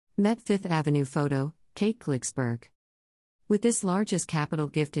Met Fifth Avenue photo, Kate Glicksberg. With this largest capital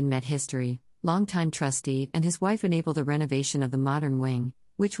gift in Met history, longtime trustee and his wife enabled the renovation of the modern wing,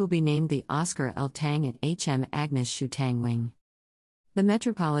 which will be named the Oscar L. Tang and H.M. Agnes Shu Tang Wing. The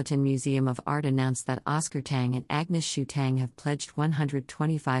Metropolitan Museum of Art announced that Oscar Tang and Agnes Shu Tang have pledged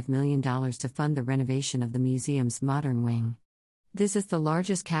 $125 million to fund the renovation of the museum's modern wing. This is the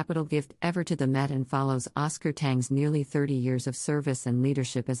largest capital gift ever to the Met and follows Oscar Tang's nearly 30 years of service and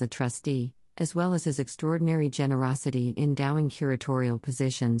leadership as a trustee, as well as his extraordinary generosity in endowing curatorial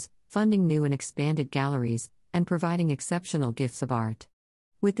positions, funding new and expanded galleries, and providing exceptional gifts of art.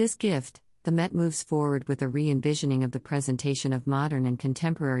 With this gift, the Met moves forward with a re-envisioning of the presentation of modern and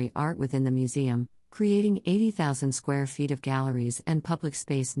contemporary art within the museum, creating 80,000 square feet of galleries and public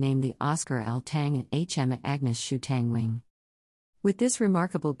space named the Oscar L. Tang and H.M. Agnes Shu Tang Wing. With this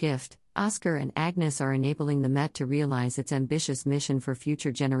remarkable gift, Oscar and Agnes are enabling the Met to realize its ambitious mission for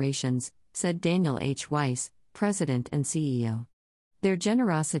future generations, said Daniel H. Weiss, President and CEO. Their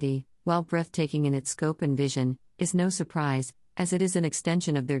generosity, while breathtaking in its scope and vision, is no surprise, as it is an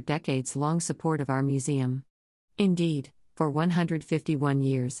extension of their decades-long support of our museum. Indeed, for 151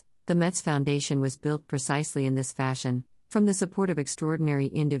 years, the Met's foundation was built precisely in this fashion, from the support of extraordinary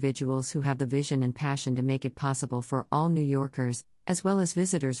individuals who have the vision and passion to make it possible for all New Yorkers, as well as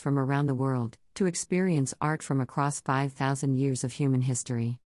visitors from around the world, to experience art from across 5,000 years of human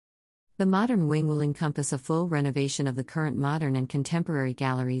history. The modern wing will encompass a full renovation of the current modern and contemporary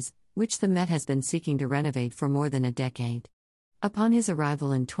galleries, which the Met has been seeking to renovate for more than a decade. Upon his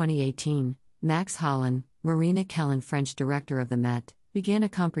arrival in 2018, Max Hollein, Marina Kellen, French director of the Met, began a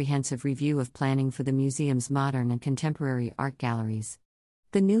comprehensive review of planning for the museum's modern and contemporary art galleries.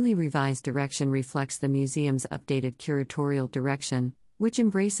 The newly revised direction reflects the museum's updated curatorial direction, which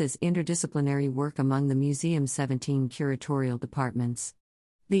embraces interdisciplinary work among the museum's 17 curatorial departments.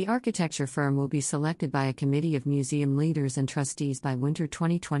 The architecture firm will be selected by a committee of museum leaders and trustees by winter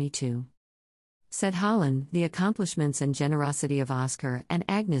 2022. Said Hollein, the accomplishments and generosity of Oscar and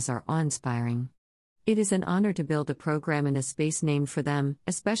Agnes are awe-inspiring. It is an honor to build a program in a space named for them,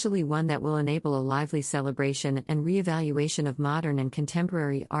 especially one that will enable a lively celebration and re-evaluation of modern and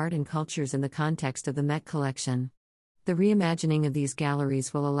contemporary art and cultures in the context of the Met Collection. The reimagining of these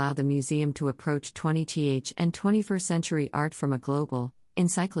galleries will allow the museum to approach 20th and 21st century art from a global,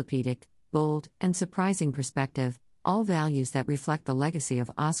 encyclopedic, bold, and surprising perspective, all values that reflect the legacy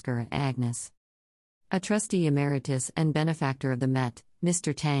of Oscar and Agnes. A trustee emeritus and benefactor of the Met,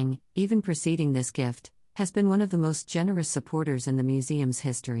 Mr. Tang, even preceding this gift, has been one of the most generous supporters in the museum's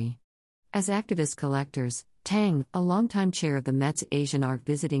history. As activist collectors, Tang, a longtime chair of the Met's Asian Art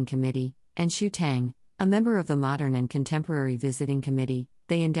Visiting Committee, and Shu Tang, a member of the Modern and Contemporary Visiting Committee,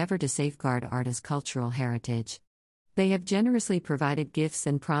 they endeavor to safeguard art as cultural heritage. They have generously provided gifts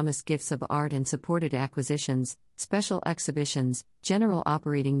and promised gifts of art and supported acquisitions, special exhibitions, general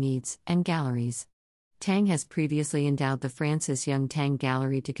operating needs, and galleries. Tang has previously endowed the Francis Young Tang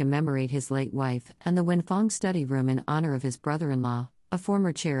Gallery to commemorate his late wife and the Wen Fong Study Room in honor of his brother-in-law, a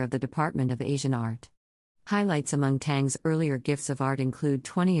former chair of the Department of Asian Art. Highlights among Tang's earlier gifts of art include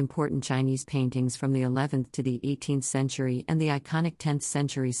 20 important Chinese paintings from the 11th to the 18th century and the iconic 10th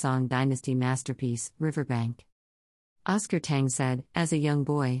century Song Dynasty masterpiece, Riverbank. Oscar Tang said, "As a young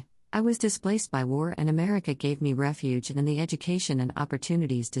boy, I was displaced by war and America gave me refuge and the education and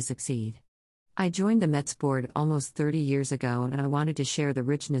opportunities to succeed. I joined the Met's board almost 30 years ago and I wanted to share the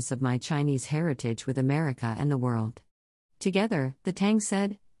richness of my Chinese heritage with America and the world." Together, the Tang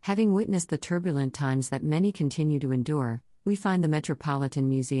said, having witnessed the turbulent times that many continue to endure, we find the Metropolitan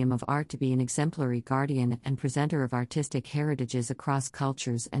Museum of Art to be an exemplary guardian and presenter of artistic heritages across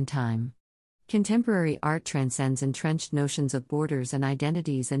cultures and time. Contemporary art transcends entrenched notions of borders and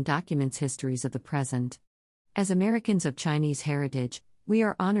identities and documents histories of the present. As Americans of Chinese heritage, we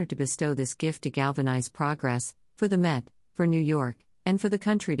are honored to bestow this gift to galvanize progress, for the Met, for New York, and for the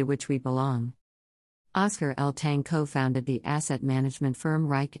country to which we belong. Oscar L. Tang co-founded the asset management firm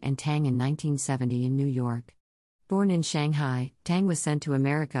Reich & Tang in 1970 in New York. Born in Shanghai, Tang was sent to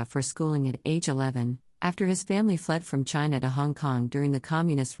America for schooling at age 11, after his family fled from China to Hong Kong during the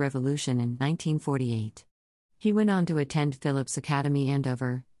Communist Revolution in 1948. He went on to attend Phillips Academy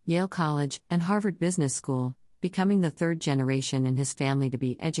Andover, Yale College, and Harvard Business School, becoming the third generation in his family to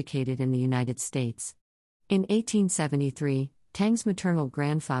be educated in the United States. In 1873, Tang's maternal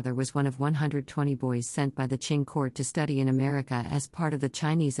grandfather was one of 120 boys sent by the Qing court to study in America as part of the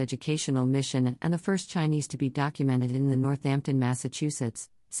Chinese educational mission and the first Chinese to be documented in the Northampton, Massachusetts,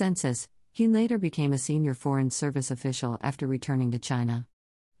 census. He later became a senior Foreign Service official after returning to China.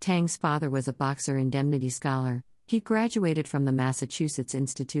 Tang's father was a Boxer Indemnity scholar. He graduated from the Massachusetts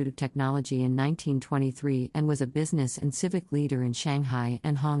Institute of Technology in 1923 and was a business and civic leader in Shanghai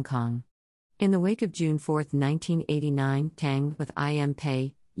and Hong Kong. In the wake of June 4, 1989, Tang, with I.M.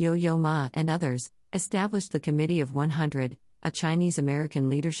 Pei, Yo-Yo Ma, and others, established the Committee of 100, a Chinese-American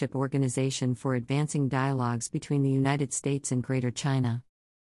leadership organization for advancing dialogues between the United States and Greater China.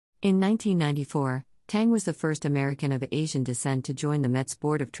 In 1994, Tang was the first American of Asian descent to join the Met's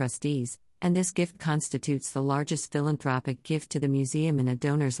Board of Trustees, and this gift constitutes the largest philanthropic gift to the museum in a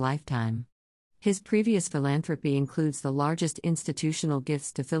donor's lifetime. His previous philanthropy includes the largest institutional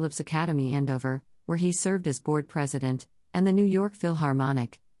gifts to Phillips Academy Andover, where he served as board president, and the New York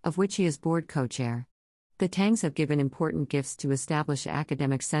Philharmonic, of which he is board co-chair. The Tangs have given important gifts to establish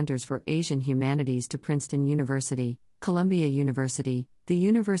academic centers for Asian humanities to Princeton University, Columbia University, the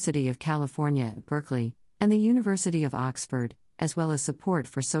University of California at Berkeley, and the University of Oxford, as well as support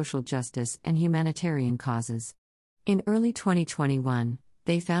for social justice and humanitarian causes. In early 2021,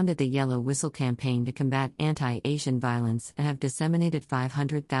 they founded the Yellow Whistle campaign to combat anti-Asian violence and have disseminated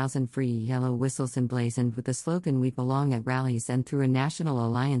 500,000 free yellow whistles emblazoned with the slogan "We Belong" at rallies and through a national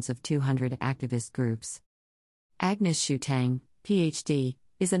alliance of 200 activist groups. Agnes Xu Tang, Ph.D.,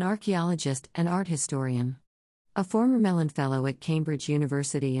 is an archaeologist and art historian. A former Mellon Fellow at Cambridge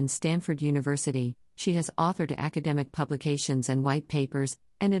University and Stanford University, she has authored academic publications and white papers,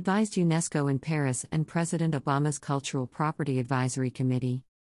 and advised UNESCO in Paris and President Obama's Cultural Property Advisory Committee.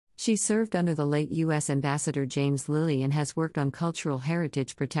 She served under the late U.S. Ambassador James Lilly and has worked on cultural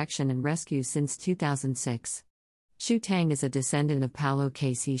heritage protection and rescue since 2006. Xu Tang is a descendant of Paolo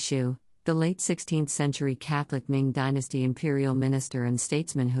K.C. Xu, the late 16th century Catholic Ming Dynasty imperial minister and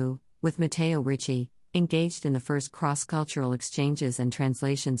statesman who, with Matteo Ricci, engaged in the first cross-cultural exchanges and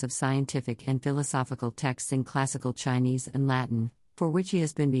translations of scientific and philosophical texts in classical Chinese and Latin, for which he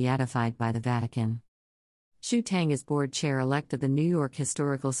has been beatified by the Vatican. Xu Tang is board chair-elect of the New York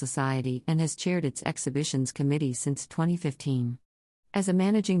Historical Society and has chaired its exhibitions committee since 2015. As a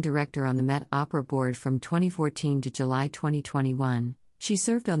managing director on the Met Opera Board from 2014 to July 2021, she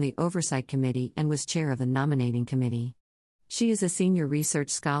served on the Oversight Committee and was chair of the Nominating Committee. She is a senior research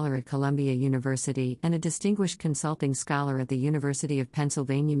scholar at Columbia University and a distinguished consulting scholar at the University of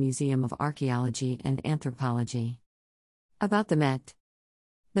Pennsylvania Museum of Archaeology and Anthropology. About the Met.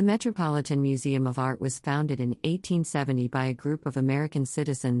 The Metropolitan Museum of Art was founded in 1870 by a group of American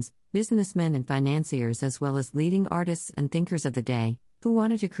citizens, businessmen and financiers as well as leading artists and thinkers of the day, who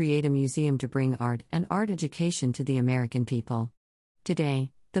wanted to create a museum to bring art and art education to the American people.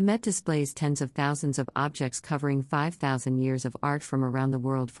 Today, the Met displays tens of thousands of objects covering 5,000 years of art from around the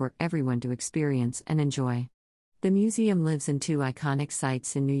world for everyone to experience and enjoy. The museum lives in two iconic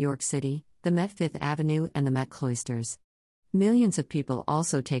sites in New York City, the Met Fifth Avenue and the Met Cloisters. Millions of people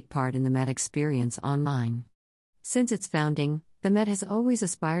also take part in the Met experience online. Since its founding, the Met has always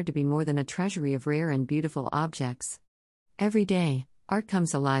aspired to be more than a treasury of rare and beautiful objects. Every day, art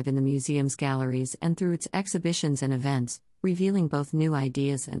comes alive in the museum's galleries and through its exhibitions and events, revealing both new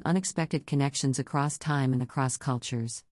ideas and unexpected connections across time and across cultures.